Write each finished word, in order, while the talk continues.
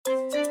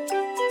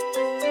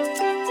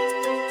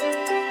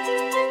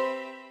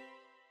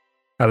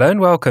Hello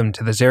and welcome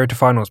to the Zero to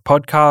Finals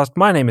podcast.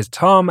 My name is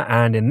Tom,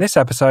 and in this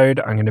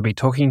episode, I'm going to be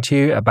talking to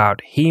you about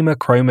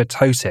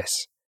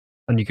haemochromatosis.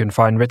 And you can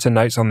find written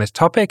notes on this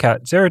topic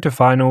at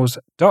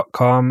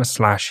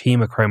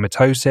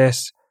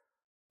zerotofinals.com/haemochromatosis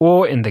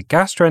or in the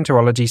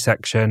gastroenterology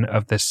section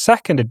of the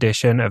second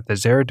edition of the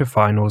Zero to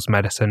Finals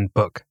medicine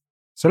book.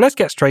 So let's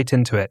get straight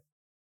into it.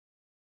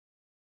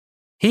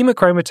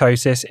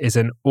 Haemochromatosis is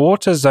an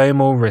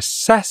autosomal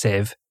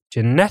recessive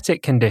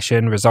genetic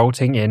condition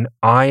resulting in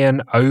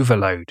iron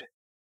overload.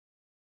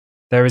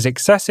 There is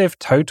excessive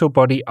total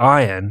body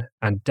iron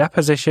and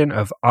deposition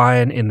of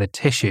iron in the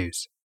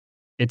tissues.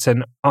 It's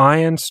an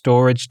iron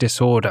storage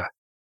disorder.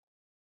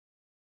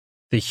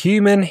 The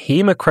human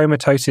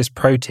haemochromatosis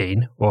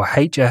protein, or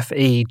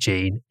HFE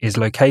gene, is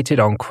located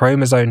on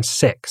chromosome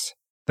 6.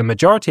 The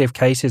majority of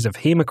cases of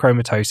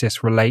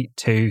haemochromatosis relate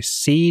to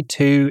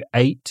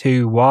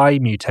C282Y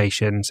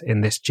mutations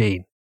in this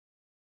gene.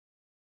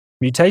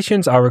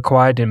 Mutations are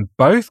required in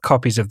both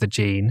copies of the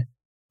gene,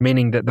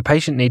 meaning that the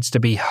patient needs to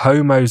be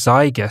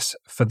homozygous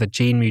for the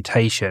gene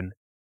mutation,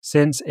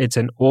 since it's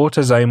an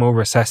autosomal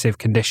recessive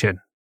condition.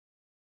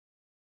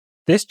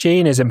 This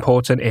gene is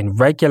important in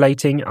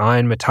regulating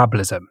iron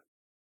metabolism.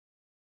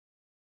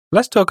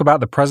 Let's talk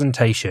about the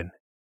presentation.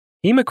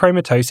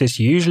 Haemochromatosis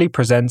usually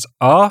presents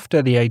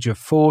after the age of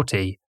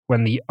 40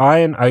 when the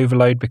iron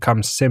overload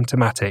becomes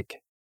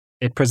symptomatic.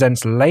 It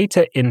presents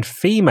later in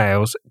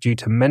females due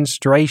to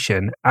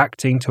menstruation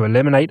acting to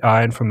eliminate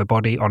iron from the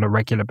body on a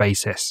regular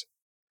basis.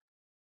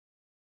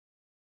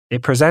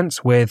 It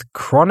presents with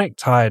chronic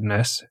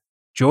tiredness,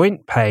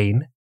 joint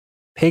pain,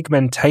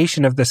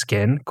 pigmentation of the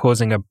skin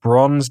causing a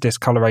bronze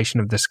discoloration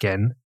of the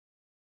skin,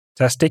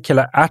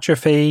 testicular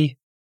atrophy,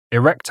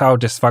 erectile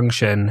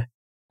dysfunction,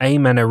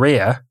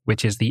 amenorrhea,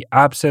 which is the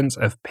absence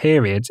of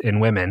periods in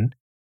women,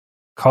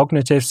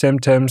 cognitive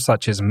symptoms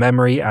such as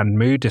memory and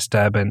mood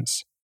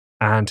disturbance,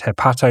 and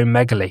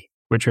hepatomegaly,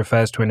 which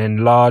refers to an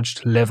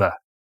enlarged liver.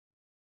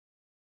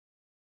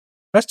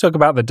 Let's talk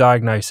about the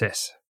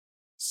diagnosis.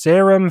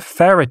 Serum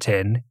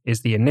ferritin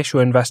is the initial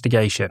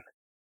investigation.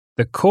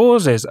 The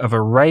causes of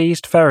a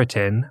raised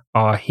ferritin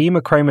are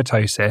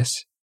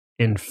haemochromatosis,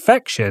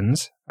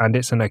 infections, and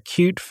it's an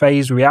acute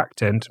phase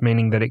reactant,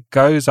 meaning that it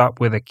goes up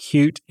with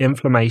acute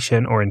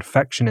inflammation or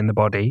infection in the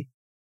body,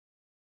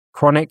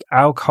 chronic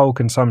alcohol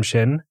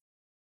consumption,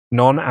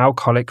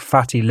 non-alcoholic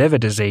fatty liver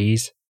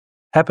disease,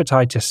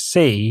 hepatitis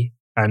C,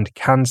 and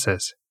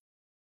cancers.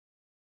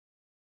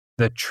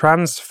 The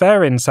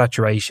transferrin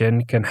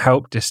saturation can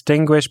help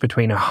distinguish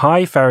between a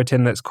high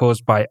ferritin that's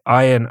caused by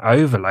iron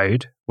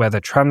overload, where the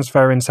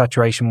transferrin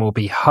saturation will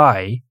be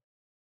high,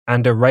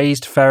 and a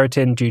raised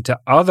ferritin due to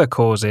other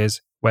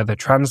causes, where the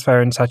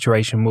transferrin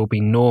saturation will be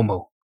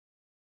normal.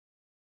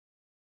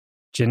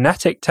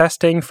 Genetic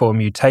testing for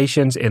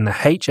mutations in the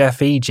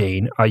HFE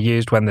gene are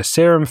used when the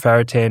serum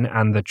ferritin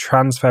and the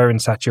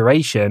transferrin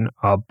saturation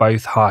are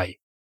both high.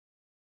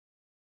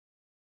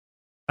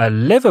 A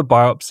liver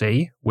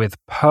biopsy with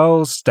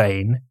Pearl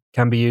stain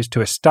can be used to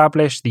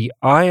establish the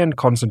iron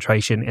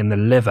concentration in the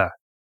liver.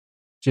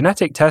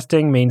 Genetic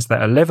testing means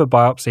that a liver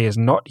biopsy is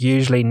not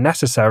usually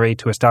necessary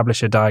to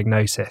establish a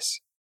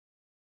diagnosis.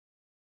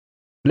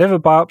 Liver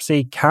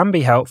biopsy can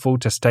be helpful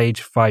to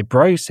stage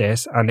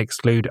fibrosis and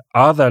exclude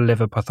other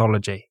liver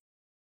pathology.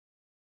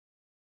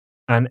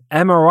 An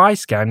MRI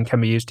scan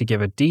can be used to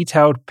give a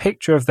detailed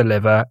picture of the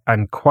liver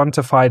and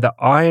quantify the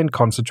iron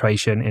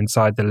concentration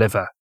inside the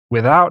liver,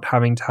 without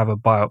having to have a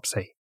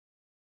biopsy.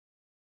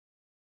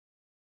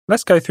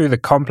 Let's go through the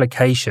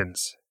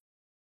complications.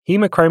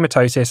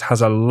 Haemochromatosis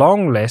has a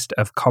long list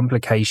of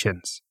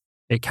complications.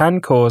 It can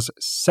cause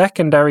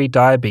secondary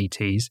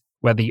diabetes,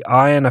 where the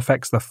iron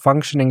affects the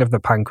functioning of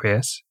the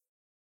pancreas,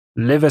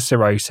 liver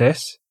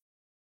cirrhosis,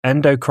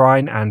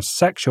 endocrine and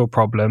sexual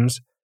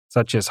problems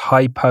such as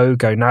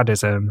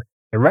hypogonadism,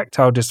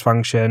 erectile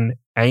dysfunction,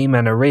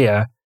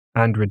 amenorrhea,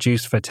 and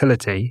reduced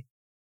fertility,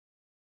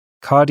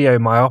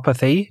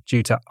 cardiomyopathy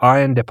due to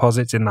iron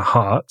deposits in the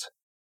heart,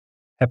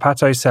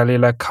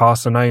 hepatocellular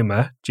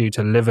carcinoma due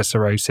to liver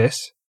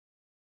cirrhosis,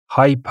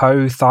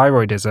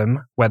 hypothyroidism,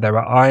 where there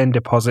are iron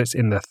deposits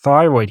in the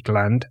thyroid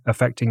gland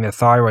affecting the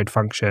thyroid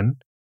function,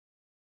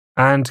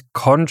 and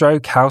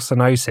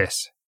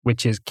chondrocalcinosis,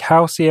 which is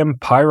calcium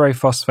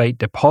pyrophosphate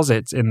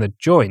deposits in the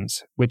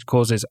joints, which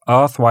causes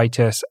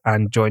arthritis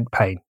and joint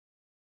pain.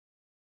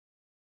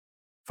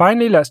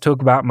 Finally, let's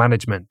talk about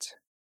management.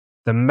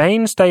 The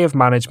mainstay of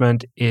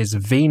management is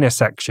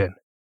venesection,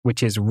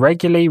 which is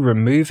regularly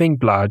removing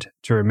blood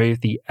to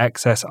remove the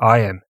excess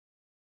iron.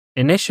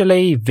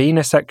 Initially,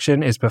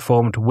 venesection is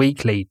performed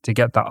weekly to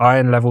get the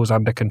iron levels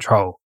under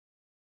control.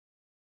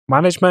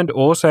 Management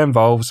also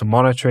involves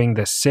monitoring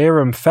the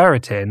serum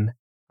ferritin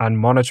and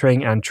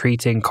monitoring and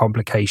treating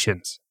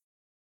complications.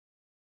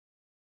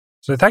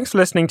 So thanks for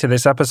listening to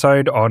this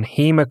episode on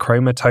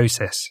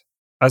haemochromatosis.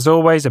 As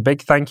always, a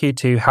big thank you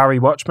to Harry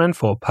Watchman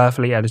for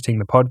perfectly editing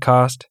the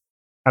podcast.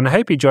 And I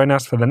hope you join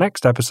us for the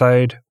next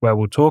episode where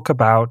we'll talk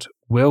about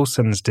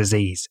Wilson's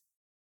disease.